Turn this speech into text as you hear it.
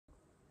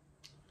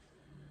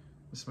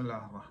بسم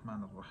الله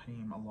الرحمن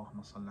الرحيم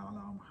اللهم صل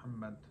على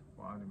محمد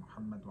وآل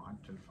محمد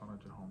وعجل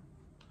فرجهم.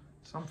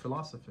 Some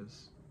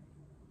philosophers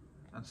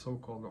and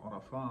so-called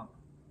Urafa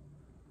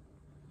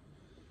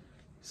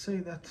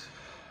say that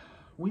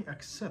we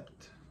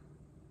accept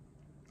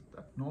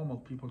that normal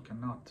people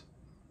cannot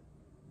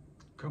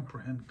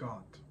comprehend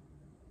God,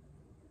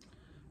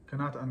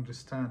 cannot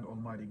understand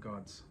Almighty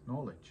God's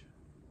knowledge,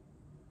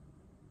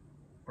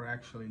 or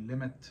actually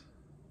limit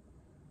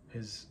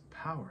His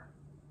power.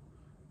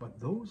 But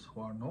those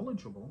who are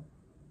knowledgeable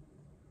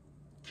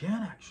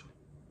can actually.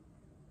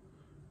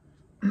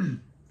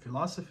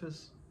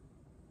 Philosophers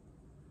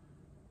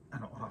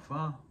and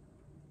Urafa,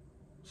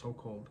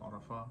 so-called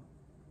Urafa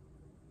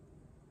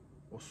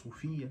or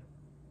Sufiya,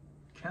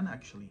 can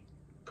actually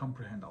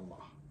comprehend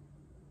Allah,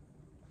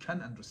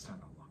 can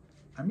understand Allah.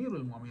 Amir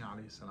al-Mu'min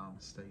alayhi salam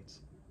states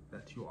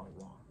that you are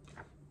wrong.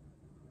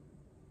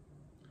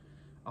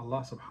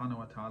 Allah subhanahu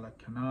wa ta'ala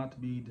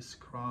cannot be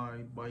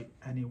described by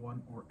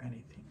anyone or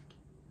anything,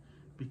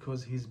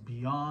 because He's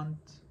beyond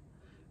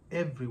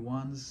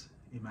everyone's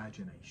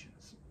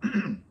imaginations.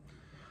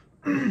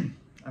 Amir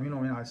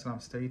al-Mu'min alayhi salam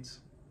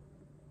states,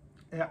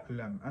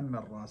 اعلم أن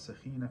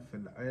الراسخين في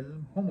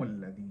العلم هم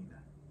الذين,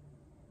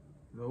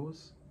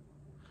 those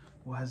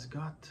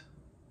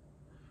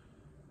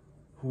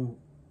who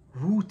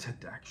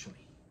rooted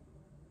actually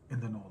in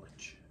the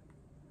knowledge,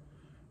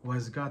 who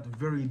has got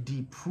very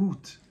deep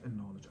root in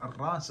knowledge.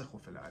 الراسخ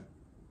في العلم.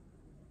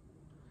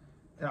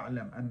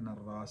 اعلم أن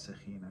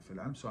الراسخين في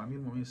العلم. So Amir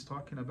al-Mu'min is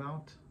talking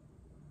about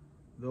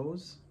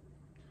those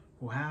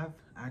who have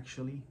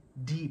actually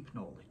deep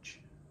knowledge,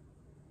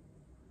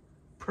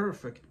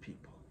 perfect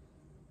people.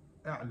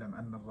 اعلم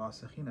أن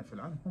الراسخين في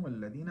العلم هم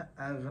الذين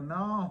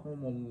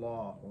أغناهم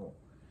الله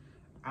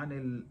عن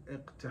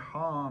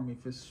الاقتحام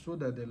في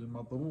السدد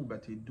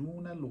المضروبة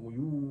دون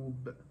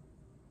الغيوب.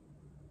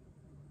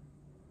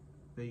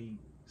 They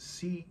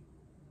see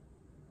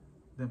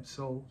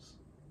themselves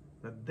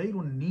that they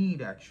don't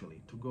need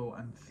actually to go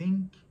and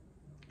think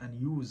and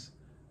use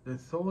their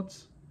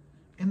thoughts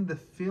in the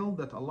field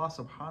that Allah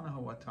subhanahu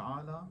wa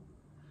ta'ala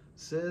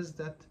says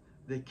that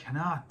they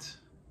cannot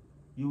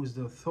use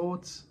their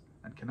thoughts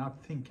and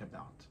cannot think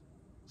about,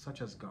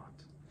 such as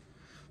God.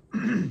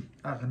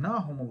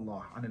 أغناهم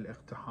الله عن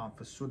الاقتحام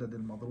في السدد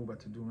المضروبة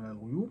دون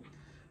الغيوب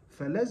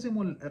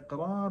فلزموا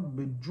الإقرار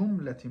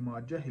بجملة ما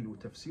جهلوا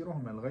تفسيره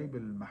من الغيب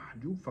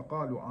المحجوب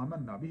فقالوا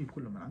آمنا به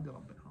كل من عند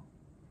ربنا.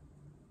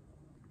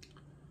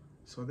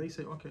 So they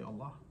say, okay,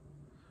 Allah,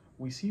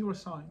 we see your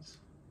signs,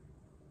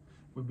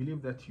 we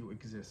believe that you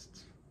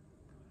exist.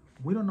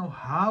 We don't know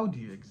how do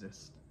you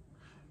exist.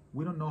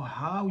 We don't know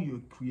how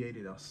you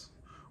created us.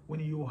 We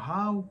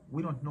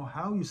don't know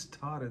how you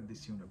started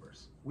this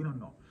universe. We don't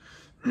know.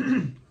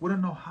 We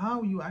don't know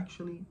how you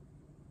actually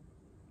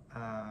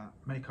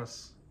make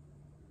us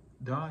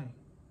die,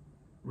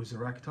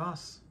 resurrect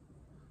us,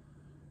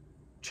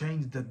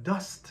 change the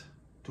dust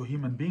to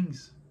human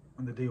beings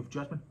on the day of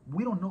judgment.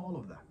 We don't know all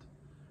of that,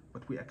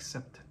 but we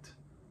accept it.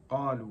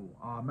 قالوا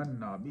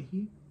آمنا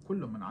به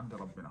كل من عند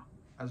ربنا.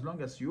 As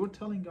long as you're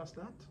telling us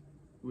that,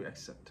 we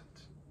accept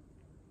it.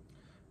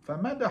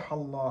 فمدح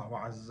الله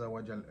عز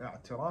وجل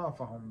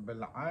اعترافهم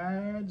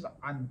بالعجز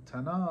عن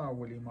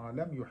تناول ما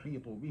لم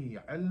يحيطوا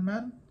به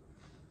علما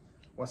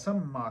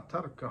وسمى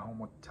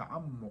تركهم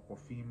التعمق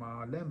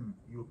فيما لم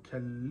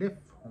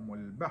يكلفهم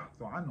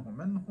البحث عنه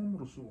منهم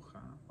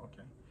رسوخا.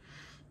 Okay.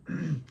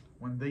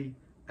 When they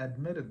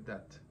admitted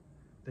that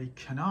they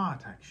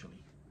cannot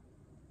actually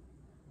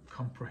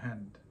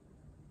comprehend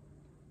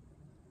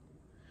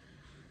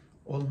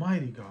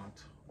Almighty God,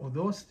 or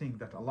those things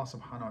that Allah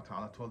subhanahu wa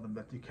ta'ala told them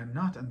that you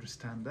cannot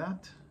understand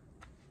that,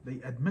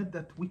 they admit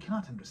that we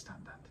cannot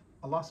understand that.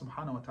 Allah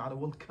subhanahu wa ta'ala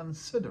will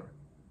consider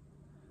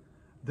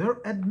their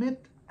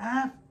admit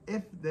as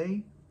if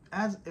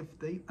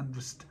they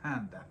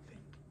understand that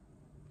thing.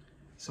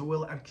 So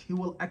He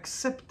will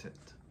accept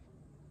it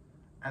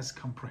as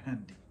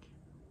comprehending.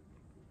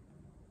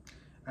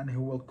 And He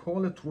will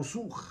call it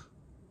rusukh.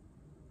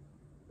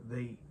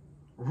 They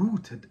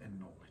rooted in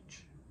knowledge.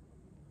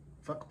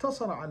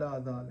 فاقتصر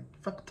على ذلك.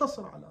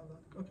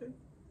 Okay,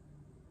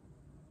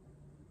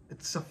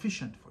 it's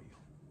sufficient for you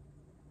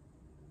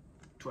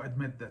to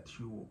admit that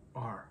you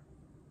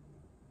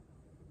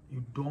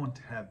don't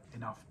have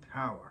enough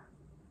power,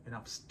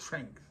 enough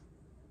strength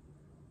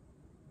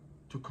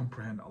to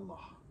comprehend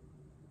Allah.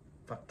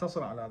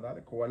 فاقتصر على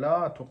ذلك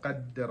ولا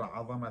تقدر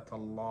عظمة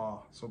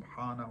الله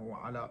سبحانه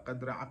على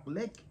قدر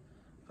عقلك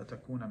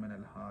فتكون من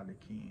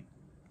الهالكين.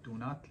 Do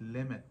not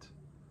limit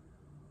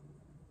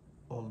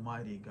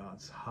Almighty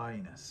God's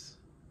highness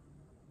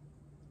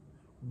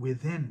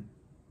within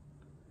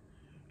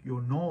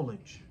your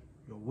knowledge,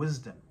 your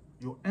wisdom,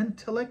 your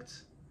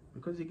intellect,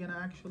 because you're going to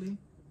actually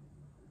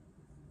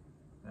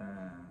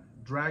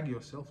drag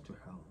yourself to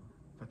hell.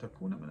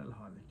 فتكون من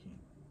الهالكين.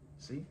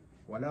 See?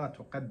 ولا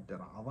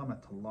تقدر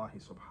عظمة الله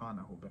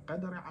سبحانه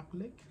بقدر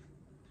عقلك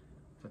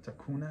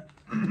فتكون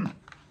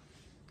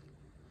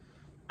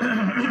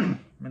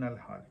من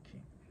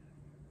الهالكين.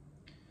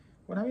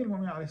 When Amir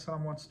al-Mu'min alayhi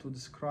salam wants to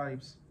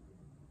describe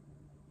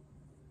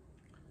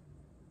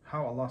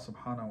how Allah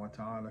subhanahu wa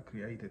ta'ala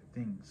created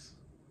things.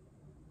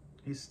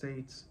 He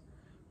states,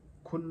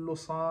 كل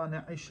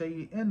صانع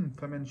شيء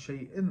فمن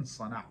شيء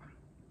صنع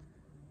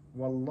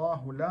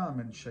والله لا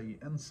من شيء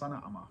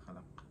صنع ما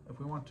خلق. If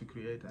we want to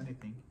create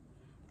anything,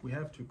 we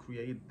have to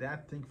create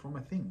that thing from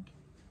a thing.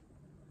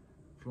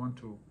 If you want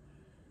to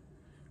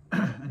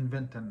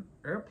invent an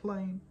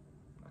airplane,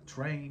 a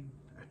train,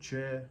 a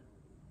chair,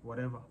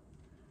 whatever,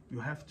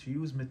 you have to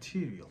use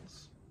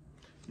materials.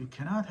 You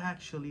cannot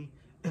actually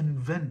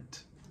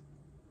invent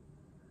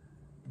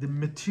the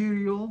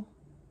material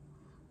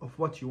of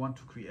what you want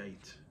to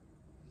create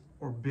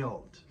or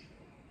build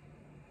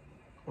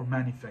or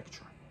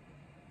manufacture.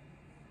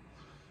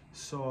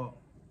 So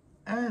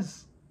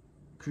as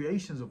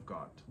creations of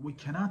God, we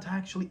cannot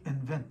actually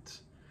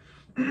invent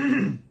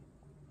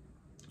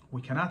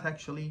we cannot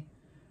actually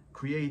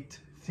create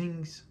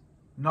things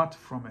not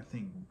from a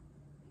thing.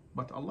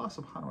 But Allah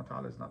subhanahu wa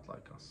ta'ala is not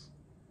like us.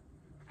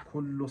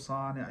 كل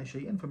صانع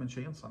شيء فمن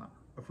شيء صنع.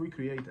 If we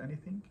create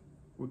anything,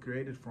 we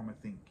create it from a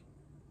thing.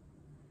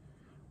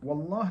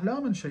 والله لا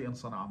من شيء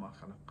صنع ما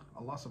خلق.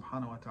 Allah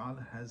subhanahu wa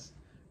ta'ala has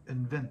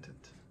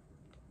invented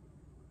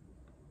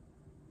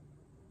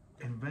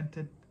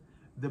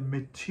the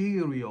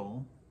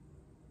material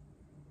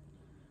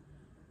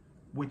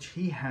which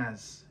He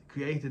has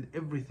created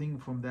everything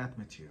from that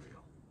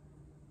material.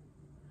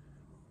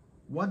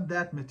 What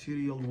that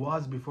material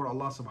was before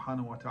Allah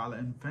subhanahu wa ta'ala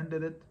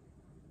invented it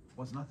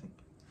was nothing.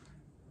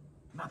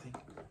 Nothing.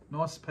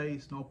 No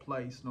space, no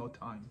place, no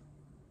time.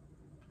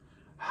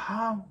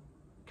 How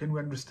can we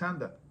understand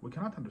that? We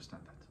cannot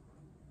understand that.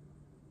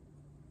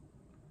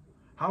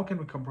 How can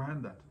we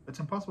comprehend that? It's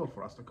impossible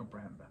for us to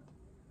comprehend that.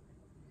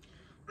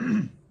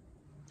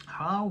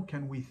 How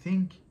can we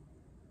think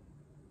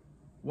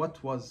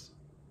what was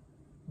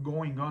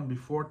going on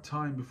before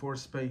time, before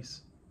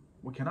space?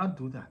 We cannot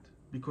do that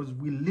because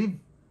we live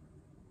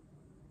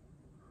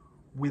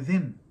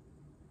within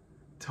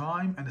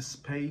time and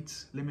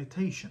space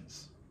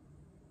limitations.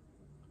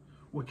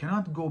 We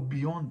cannot go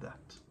beyond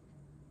that.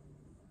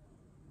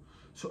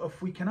 So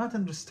if we cannot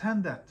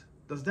understand that,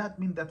 does that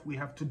mean that we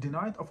have to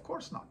deny it? Of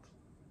course not.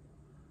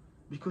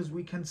 Because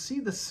we can see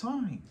the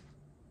sign.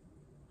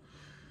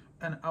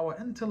 And our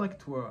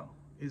intellect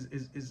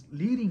is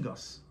leading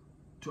us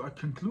to a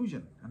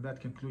conclusion, and that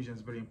conclusion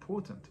is very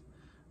important,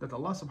 that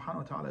Allah subhanahu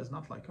wa ta'ala is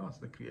not like us.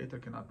 The Creator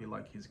cannot be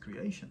like His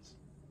creations.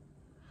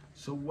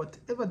 So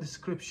whatever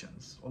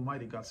descriptions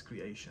Almighty God's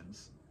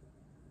creations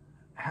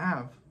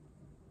have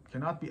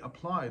cannot be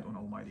applied on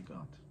Almighty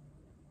God.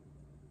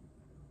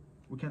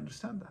 We can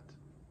understand that.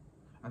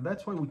 And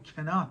that's why we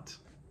cannot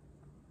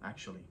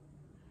actually,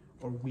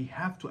 or we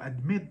have to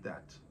admit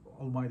that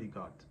Almighty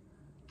God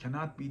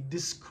cannot be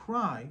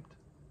described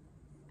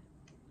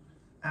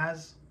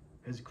as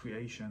His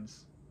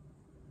creations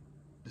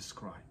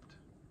described.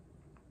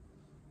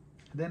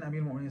 Then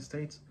Amir Mu'min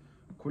states,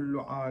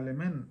 كل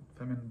عالم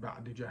فمن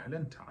بعد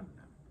جهل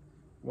تعلم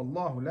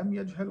والله لم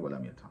يجهل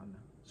ولم يتعلم.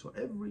 So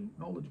every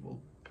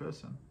knowledgeable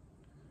person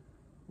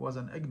was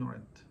an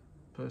ignorant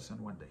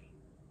person one day.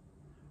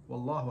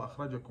 والله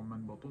أخرجكم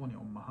من بطون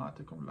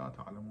أمهاتكم لا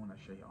تعلمون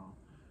شيئا.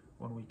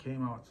 When we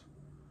came out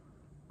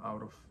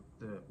of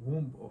the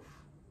womb of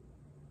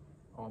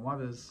our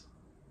mothers,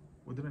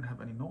 we didn't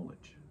have any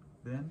knowledge.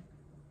 Then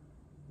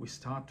we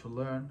start to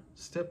learn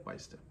step by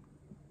step.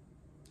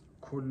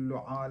 كل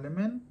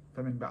عالم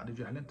فمن بعد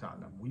جهل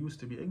تعلم. We used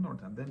to be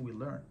ignorant and then we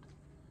learned.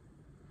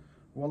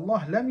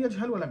 والله لم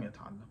يجهل ولم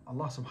يتعلم.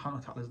 Allah subhanahu wa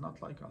ta'ala is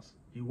not like us.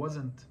 He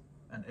wasn't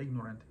an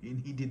ignorant. He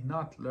did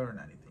not learn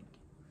anything.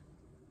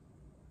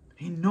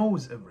 He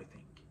knows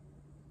everything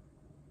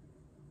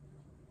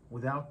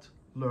without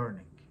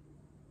learning.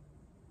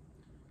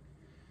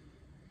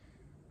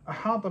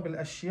 أحاط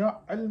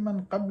بالأشياء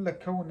علما قبل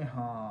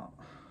كونها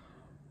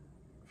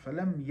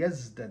فلم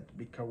يزدد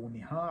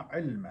بكونها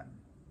علما.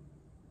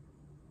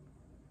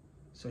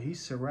 So He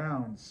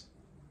surrounds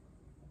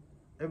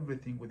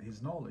everything with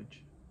His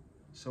knowledge.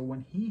 So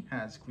when He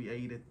has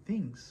created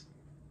things,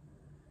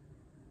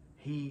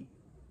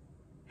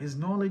 His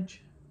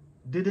knowledge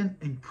didn't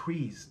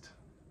increase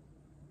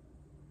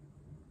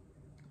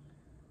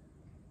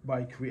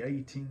by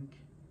creating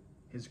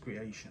His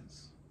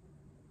creations.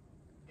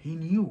 He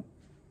knew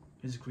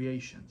His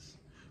creations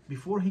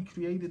before He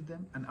created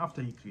them and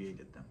after He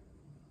created them.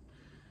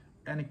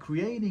 And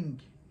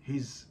creating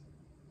His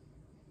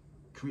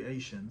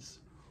creations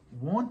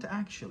won't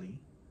actually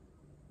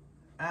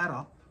add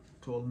up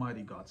to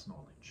Almighty God's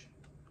knowledge,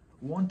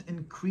 won't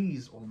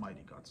increase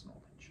Almighty God's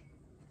knowledge.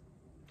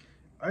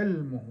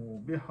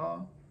 علمه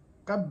بها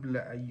قبل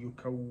أن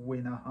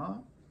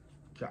يكونها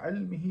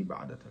كعلمه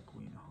بعد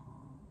تكوينها.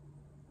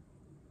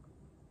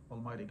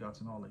 Almighty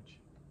God's knowledge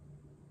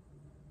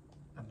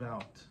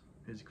about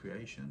His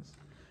creations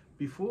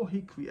before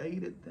He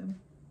created them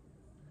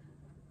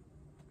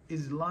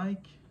is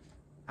like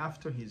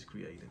after He's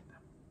created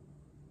them.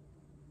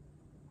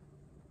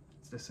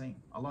 It's the same.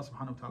 Allah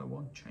subhanahu wa ta'ala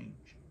won't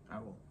change at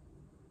all.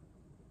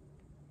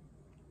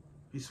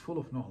 He's full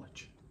of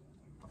knowledge.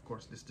 Of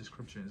course, this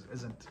description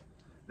isn't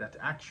that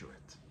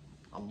accurate,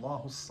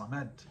 Allahu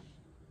Samad.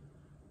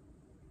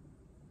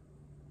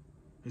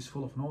 He's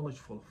full of knowledge,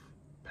 full of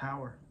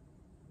power.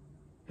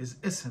 His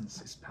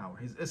essence is power.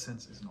 His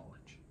essence is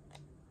knowledge.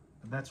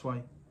 And that's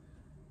why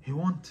he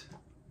won't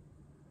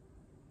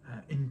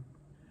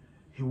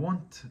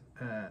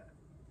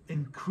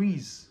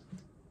increase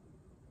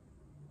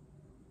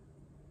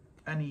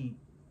any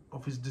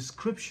of his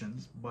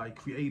descriptions by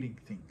creating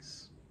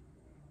things.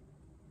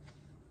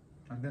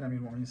 And then Amir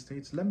Mu'min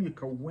states لم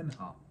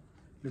يكونها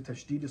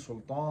لتشديد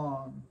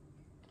سلطان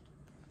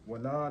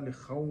ولا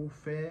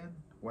لخوف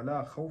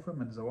ولا خوف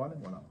من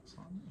زوال ولا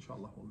نقصان.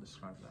 Inshallah we'll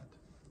describe that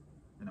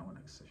in our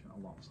next session.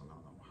 Allahumma salli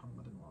ala